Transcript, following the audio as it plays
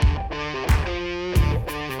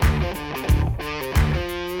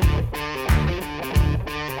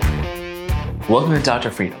Welcome to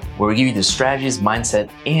Dr. Freedom, where we give you the strategies, mindset,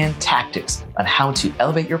 and tactics on how to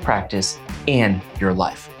elevate your practice and your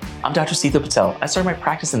life. I'm Dr. Sitha Patel. I started my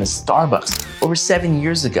practice in a Starbucks over 7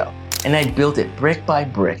 years ago, and I built it brick by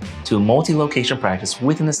brick to a multi-location practice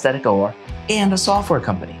with an aesthetic OR and a software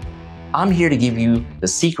company. I'm here to give you the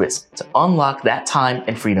secrets to unlock that time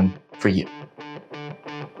and freedom for you.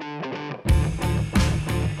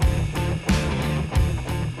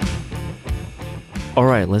 All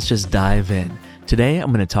right, let's just dive in. Today, I'm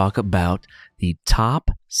going to talk about the top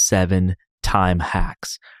 7 time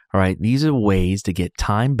hacks. All right, these are ways to get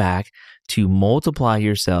time back to multiply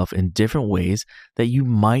yourself in different ways that you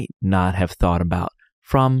might not have thought about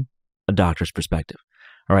from a doctor's perspective.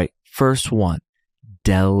 All right, first one,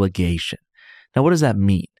 delegation. Now, what does that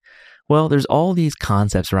mean? Well, there's all these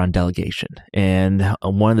concepts around delegation. And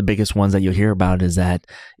one of the biggest ones that you'll hear about is that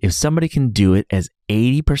if somebody can do it as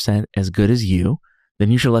 80% as good as you,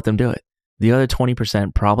 then you should let them do it. The other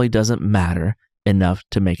 20% probably doesn't matter enough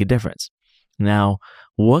to make a difference. Now,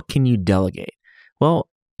 what can you delegate? Well,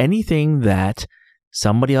 anything that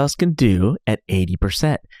somebody else can do at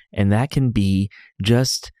 80%. And that can be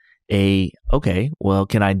just can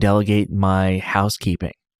I delegate my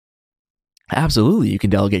housekeeping? Absolutely, you can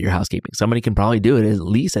delegate your housekeeping. Somebody can probably do it at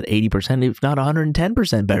least at 80%, if not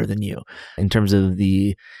 110% better than you in terms of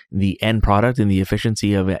the end product and the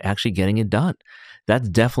efficiency of actually getting it done. That's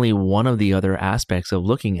definitely one of the other aspects of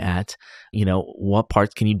looking at, what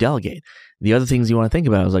parts can you delegate? The other things you want to think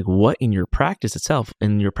about is like what in your practice itself,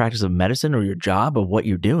 in your practice of medicine or your job of what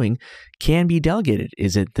you're doing can be delegated.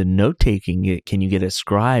 Is it the note-taking? Can you get a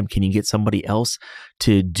scribe? Can you get somebody else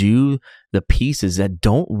to do the pieces that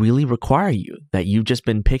don't really require you, that you've just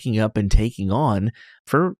been picking up and taking on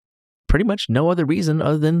for pretty much no other reason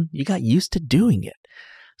other than you got used to doing it?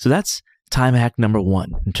 So that's time hack number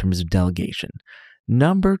 1 in terms of delegation.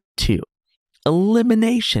 Number 2,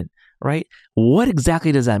 elimination, right? What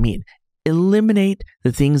exactly does that mean? Eliminate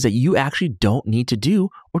the things that you actually don't need to do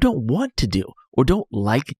or don't want to do or don't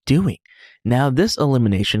like doing. Now, this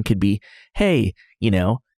elimination could be,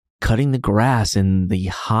 cutting the grass in the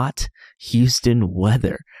hot Houston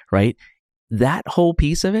weather, right? That whole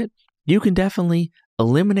piece of it, you can definitely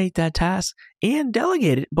eliminate that task and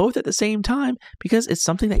delegate it both at the same time because it's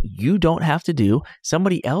something that you don't have to do,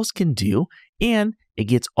 somebody else can do, and it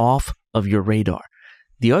gets off of your radar.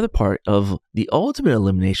 The other part of the ultimate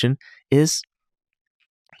elimination is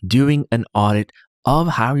doing an audit of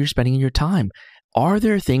how you're spending your time. Are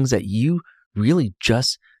there things that you really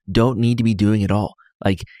just don't need to be doing at all?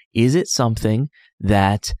 Like, is it something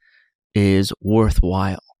that is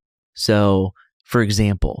worthwhile? So, for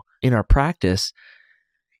example, in our practice,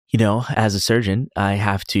 as a surgeon, I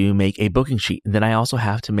have to make a booking sheet. And then I also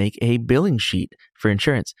have to make a billing sheet for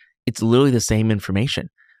insurance. It's literally the same information.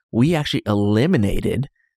 We actually eliminated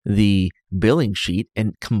the billing sheet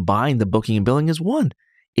and combined the booking and billing as one.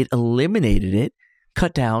 It eliminated it,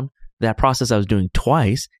 cut down that process I was doing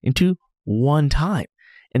twice into one time.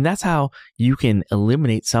 And that's how you can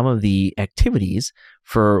eliminate some of the activities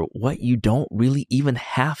for what you don't really even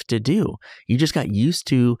have to do. You just got used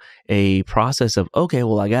to a process of,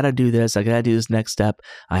 I got to do this. I got to do this next step.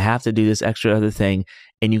 I have to do this extra other thing.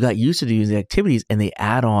 And you got used to doing the activities and they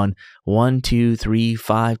add on 1, 2, 3,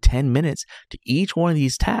 5, 10 minutes to each one of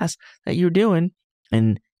these tasks that you're doing.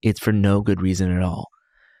 And it's for no good reason at all.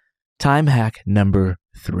 Time hack number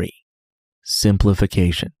 3,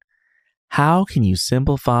 simplification. How can you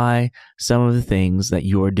simplify some of the things that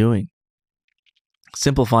you are doing?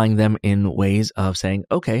 Simplifying them in ways of saying,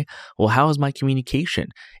 how is my communication?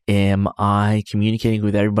 Am I communicating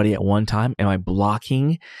with everybody at one time? Am I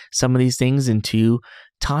blocking some of these things into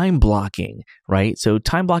time blocking, right? So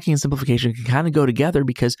time blocking and simplification can kind of go together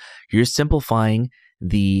because you're simplifying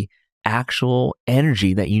the actual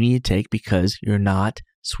energy that you need to take because you're not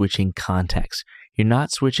switching context. You're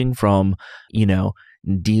not switching from,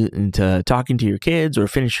 into talking to your kids or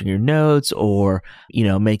finishing your notes or,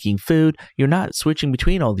 making food. You're not switching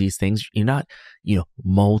between all these things. You're not,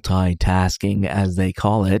 multitasking as they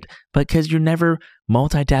call it, because you're never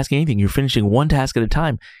multitasking anything. You're finishing one task at a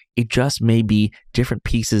time. It just may be different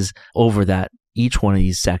pieces over that, each one of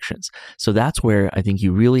these sections. So that's where I think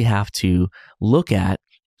you really have to look at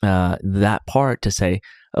that part to say,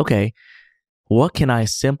 what can I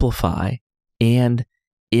simplify? And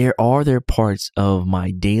are there parts of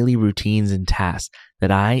my daily routines and tasks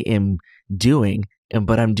that I am doing,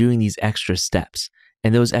 but I'm doing these extra steps?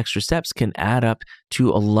 And those extra steps can add up to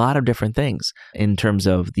a lot of different things in terms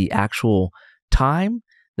of the actual time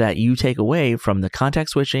that you take away from the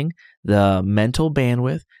context switching, the mental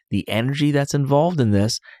bandwidth, the energy that's involved in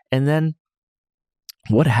this, and then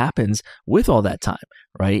what happens with all that time,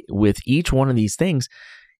 right? With each one of these things,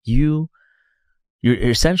 you're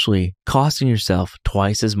essentially costing yourself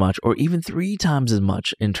twice as much or even 3 times as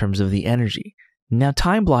much in terms of the energy. Now,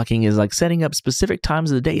 time blocking is like setting up specific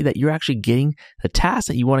times of the day that you're actually getting the task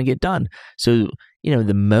that you want to get done. So,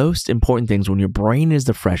 the most important things when your brain is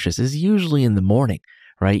the freshest is usually in the morning,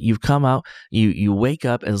 right? You've come out, you wake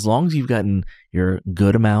up, as long as you've gotten your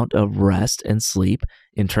good amount of rest and sleep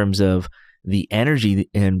in terms of the energy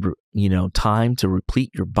and, time to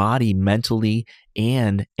replete your body mentally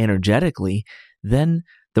and energetically, then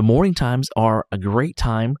the morning times are a great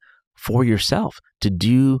time for yourself to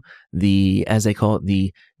do the, as they call it,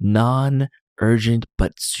 the non-urgent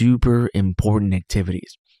but super important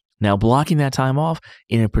activities. Now, blocking that time off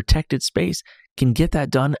in a protected space can get that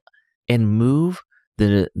done and move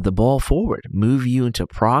the ball forward, move you into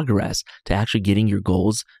progress to actually getting your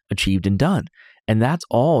goals achieved and done. And that's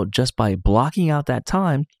all just by blocking out that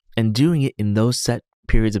time and doing it in those set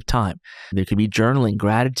periods of time. There could be journaling,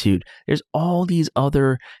 gratitude. There's all these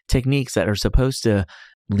other techniques that are supposed to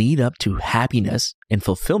lead up to happiness and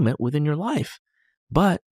fulfillment within your life.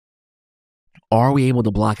 But are we able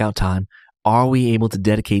to block out time? Are we able to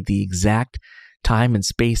dedicate the exact time and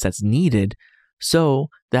space that's needed so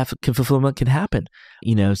that fulfillment can happen?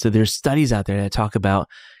 So there's studies out there that talk about,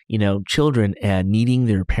 children needing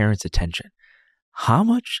their parents' attention. How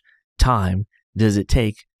much time does it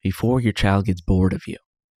take before your child gets bored of you?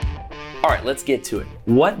 All right, let's get to it.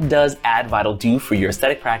 What does AdVital do for your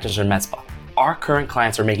aesthetic practice or med spa? Our current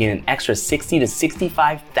clients are making an extra $60,000 to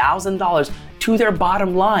 $65,000 to their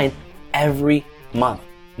bottom line every month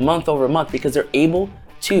over month, because they're able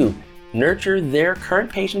to nurture their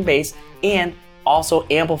current patient base and also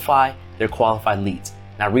amplify their qualified leads.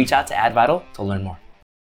 Now reach out to AdVital to learn more.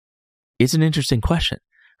 It's an interesting question,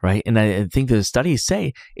 right? And I think the studies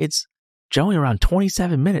say it's generally around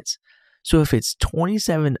 27 minutes. So if it's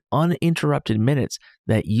 27 uninterrupted minutes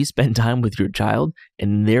that you spend time with your child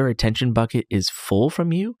and their attention bucket is full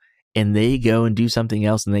from you, and they go and do something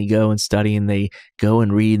else, and they go and study, and they go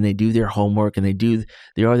and read, and they do their homework, and they do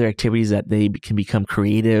their other activities that they can become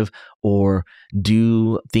creative or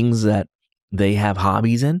do things that they have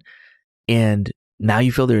hobbies in, and now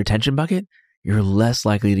you fill their attention bucket, you're less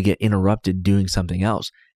likely to get interrupted doing something else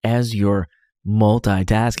as you're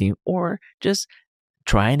multitasking or just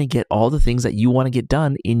trying to get all the things that you want to get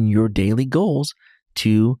done in your daily goals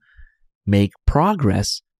to make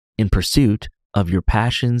progress in pursuit of your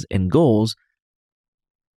passions and goals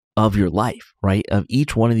of your life, right? Of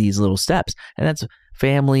each one of these little steps. And that's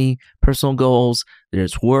family, personal goals,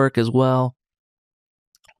 there's work as well,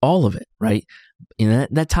 all of it, right? And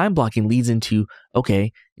that time blocking leads into,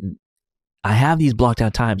 okay, I have these blocked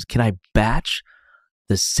out times. Can I batch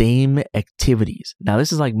the same activities? Now,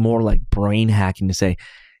 this is like more like brain hacking to say,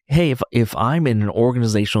 hey, if I'm in an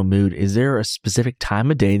organizational mood, is there a specific time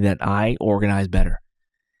of day that I organize better?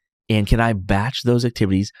 And can I batch those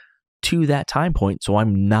activities to that time point so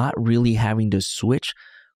I'm not really having to switch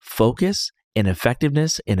focus and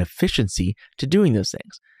effectiveness and efficiency to doing those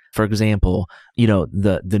things? For example,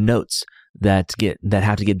 the notes that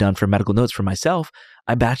have to get done for medical notes for myself,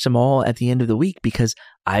 I batch them all at the end of the week because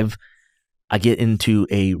I get into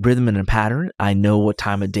a rhythm and a pattern. I know what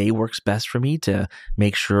time of day works best for me to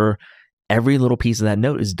make sure every little piece of that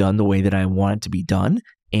note is done the way that I want it to be done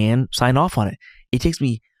and sign off on it. It takes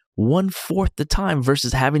me 1/4 the time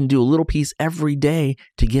versus having to do a little piece every day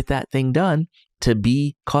to get that thing done to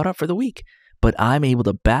be caught up for the week. But I'm able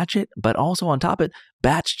to batch it, but also on top of it,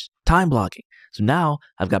 batch time blocking. So now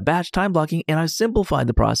I've got batch time blocking, and I've simplified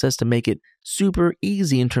the process to make it super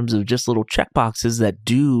easy in terms of just little checkboxes that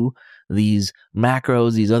do these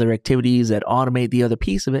macros, these other activities that automate the other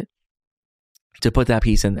piece of it, to put that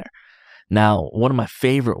piece in there. Now, one of my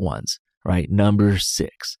favorite ones, right? Number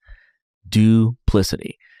 6,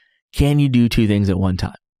 duplicity. Can you do 2 things at one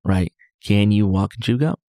time, right? Can you walk and chew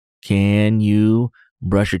gum? Can you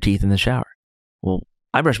brush your teeth in the shower? Well,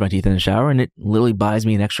 I brush my teeth in the shower, and it literally buys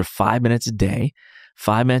me an extra 5 minutes a day.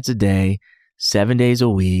 5 minutes a day, 7 days a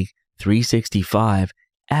week, 365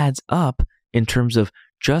 adds up in terms of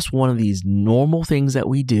just one of these normal things that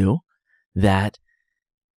we do that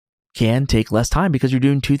can take less time because you're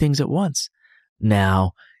doing 2 things at once.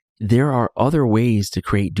 Now, there are other ways to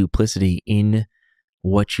create duplicity in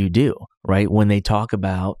what you do, right? When they talk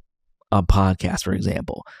about a podcast, for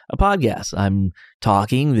example, I'm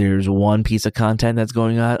talking, there's one piece of content that's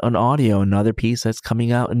going out on audio, another piece that's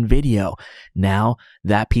coming out in video. Now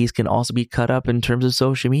that piece can also be cut up in terms of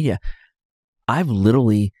social media. I've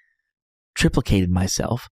literally triplicated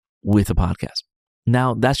myself with a podcast.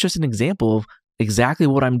 Now that's just an example of exactly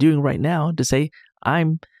what I'm doing right now to say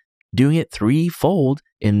I'm doing it threefold,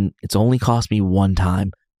 and it's only cost me one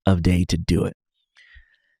time of day to do it.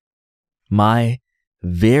 My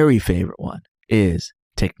very favorite one is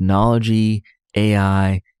technology,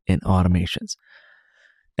 AI, and automations.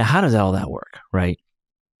 Now, how does all that work, right?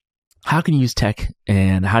 How can you use tech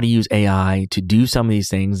and how to use AI to do some of these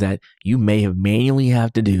things that you may have manually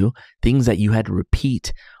have to do, things that you had to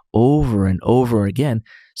repeat over and over again.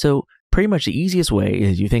 So pretty much the easiest way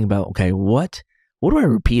is you think about, okay, what do I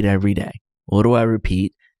repeat every day? What do I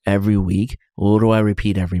repeat every week? What do I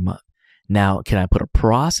repeat every month? Now, can I put a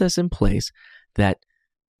process in place that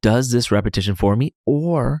does this repetition for me?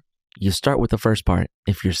 Or you start with the first part.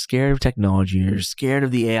 If you're scared of technology, you're scared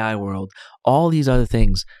of the AI world, all these other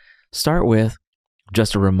things, start with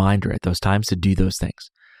just a reminder at those times to do those things.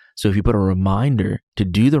 So if you put a reminder to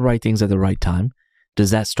do the right things at the right time,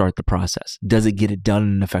 does that start the process? Does it get it done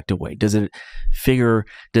in an effective way? Does it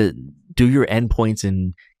do your endpoints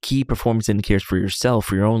and key performance indicators for yourself,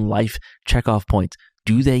 for your own life checkoff points?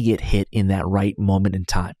 Do they get hit in that right moment in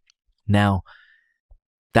time? Now,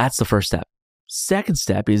 that's the first step. Second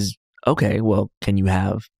step is, okay, well, can you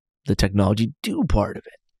have the technology do part of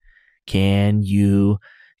it? Can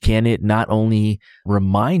it not only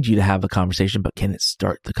remind you to have a conversation, but can it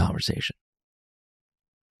start the conversation?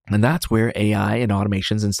 And that's where AI and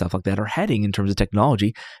automations and stuff like that are heading in terms of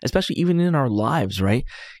technology, especially even in our lives, right?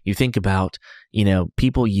 You think about,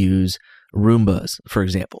 people use Roombas, for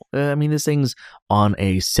example. This thing's on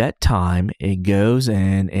a set time. It goes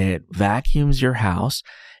and it vacuums your house,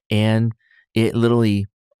 and it literally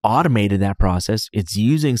automated that process. It's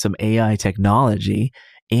using some AI technology,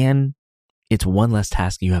 and it's one less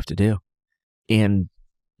task you have to do. And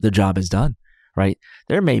the job is done, right?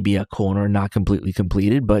 There may be a corner not completely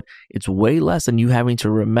completed, but it's way less than you having to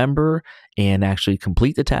remember and actually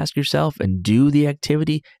complete the task yourself and do the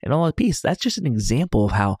activity and all that piece. That's just an example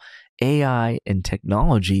of how AI and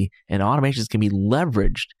technology and automations can be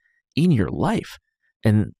leveraged in your life.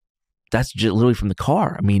 And that's just literally from the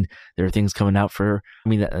car. There are things coming out for,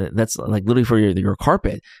 that's like literally for your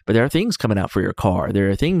carpet, but there are things coming out for your car. There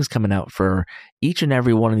are things coming out for each and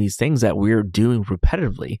every one of these things that we're doing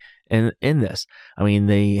repetitively in this.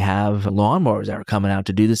 They have lawnmowers that are coming out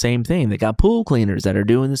to do the same thing. They got pool cleaners that are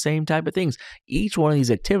doing the same type of things. Each one of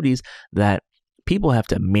these activities that people have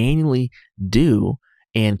to manually do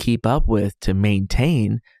and keep up with to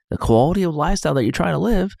maintain the quality of lifestyle that you're trying to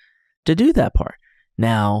live, to do that part.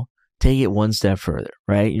 Now, take it one step further,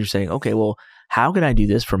 right? You're saying, okay, well, how can I do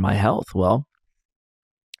this for my health? Well,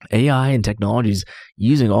 AI and technology is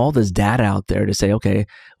using all this data out there to say, okay,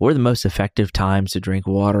 what are the most effective times to drink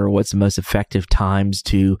water? What's the most effective times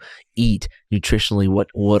to eat nutritionally?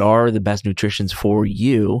 What are the best nutritions for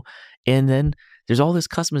you? And then there's all this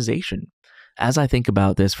customization. As I think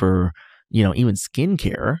about this for, even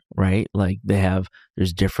skincare, right? Like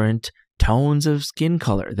there's different tones of skin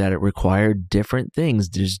color that require different things.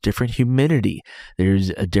 There's different humidity.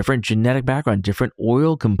 There's a different genetic background, different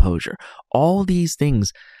oil composure. All these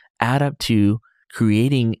things add up to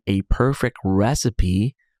creating a perfect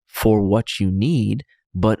recipe for what you need,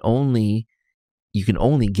 but you can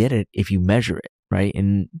only get it if you measure it, right?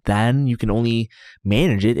 And then you can only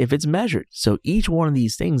manage it if it's measured. So each one of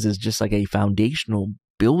these things is just like a foundational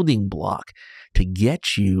building block to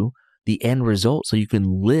get you the end result so you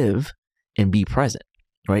can live and be present,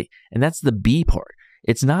 right? And that's the B part.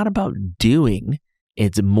 It's not about doing,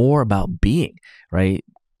 it's more about being, right?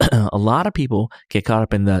 A lot of people get caught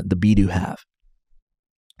up in the be, do, have.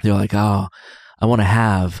 They're like, I want to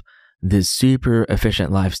have this super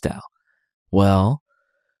efficient lifestyle. Well,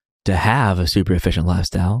 to have a super efficient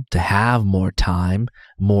lifestyle, to have more time,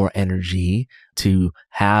 more energy, to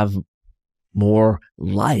have more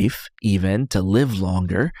life, even to live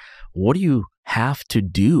longer, what do you have to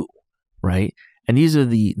do, right? And these are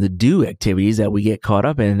the do activities that we get caught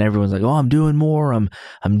up in, and everyone's like, oh, I'm doing more.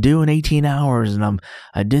 I'm doing 18 hours, and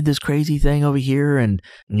I did this crazy thing over here, and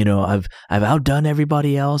I've outdone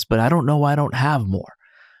everybody else, but I don't know why I don't have more.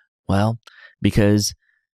 Well, because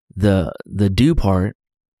the do part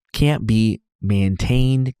can't be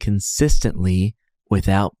maintained consistently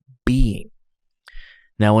without being.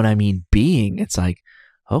 Now, when I mean being, it's like,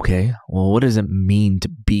 okay, well, what does it mean to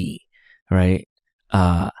be, right?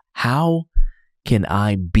 How can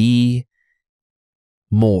I be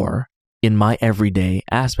more in my everyday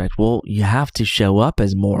aspect? Well, you have to show up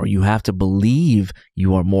as more. You have to believe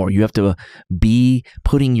you are more. You have to be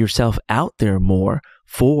putting yourself out there more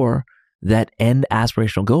for that end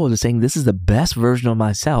aspirational goal of saying, this is the best version of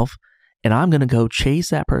myself, and I'm going to go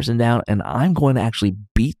chase that person down, and I'm going to actually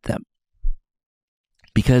beat them.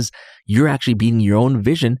 because you're actually beating your own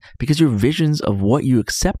vision, because your visions of what you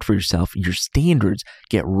accept for yourself, your standards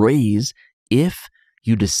get raised if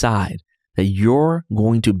you decide that you're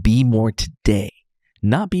going to be more today,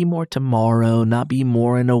 not be more tomorrow, not be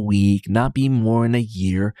more in a week, not be more in a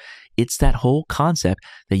year. It's that whole concept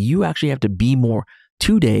that you actually have to be more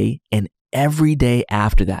today and every day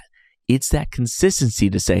after that. It's that consistency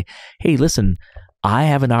to say, hey, listen, I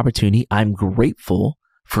have an opportunity. I'm grateful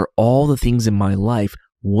for all the things in my life.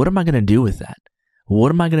 What am I going to do with that?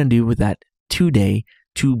 What am I going to do with that today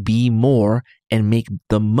to be more and make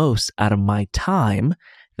the most out of my time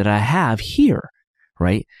that I have here,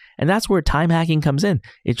 right? And that's where time hacking comes in.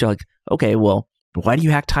 It's like, okay, well, why do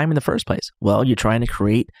you hack time in the first place? Well, you're trying to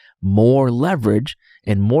create more leverage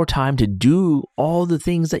and more time to do all the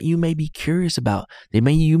things that you may be curious about.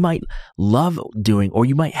 You might love doing, or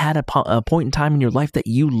you might had a point in time in your life that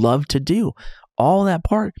you love to do. All that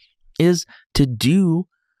part is to do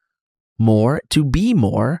more, to be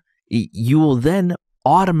more. You will then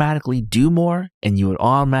automatically do more, and you would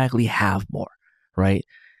automatically have more, right?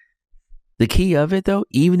 The key of it though,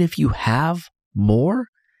 even if you have more,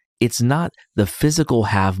 it's not the physical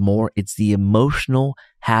have more, it's the emotional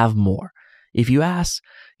have more. If you ask,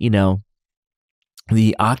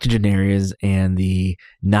 the octogenarians and the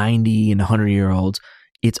 90 and 100-year-olds,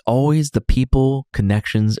 it's always the people,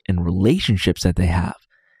 connections, and relationships that they have.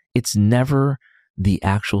 It's never the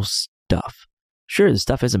actual stuff. Sure, the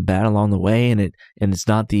stuff isn't bad along the way, and it's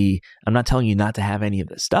not I'm not telling you not to have any of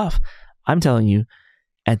this stuff. I'm telling you,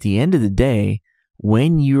 at the end of the day,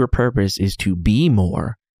 when your purpose is to be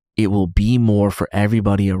more, it will be more for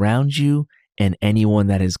everybody around you and anyone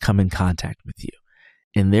that has come in contact with you.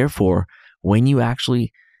 And therefore, when you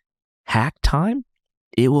actually hack time,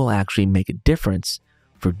 it will actually make a difference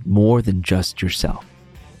for more than just yourself.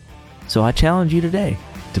 So I challenge you today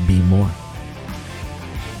to be more.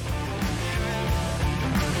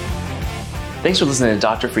 Thanks for listening to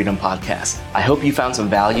Dr. Freedom Podcast. I hope you found some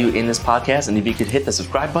value in this podcast, and if you could hit the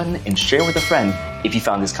subscribe button and share with a friend if you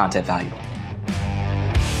found this content valuable.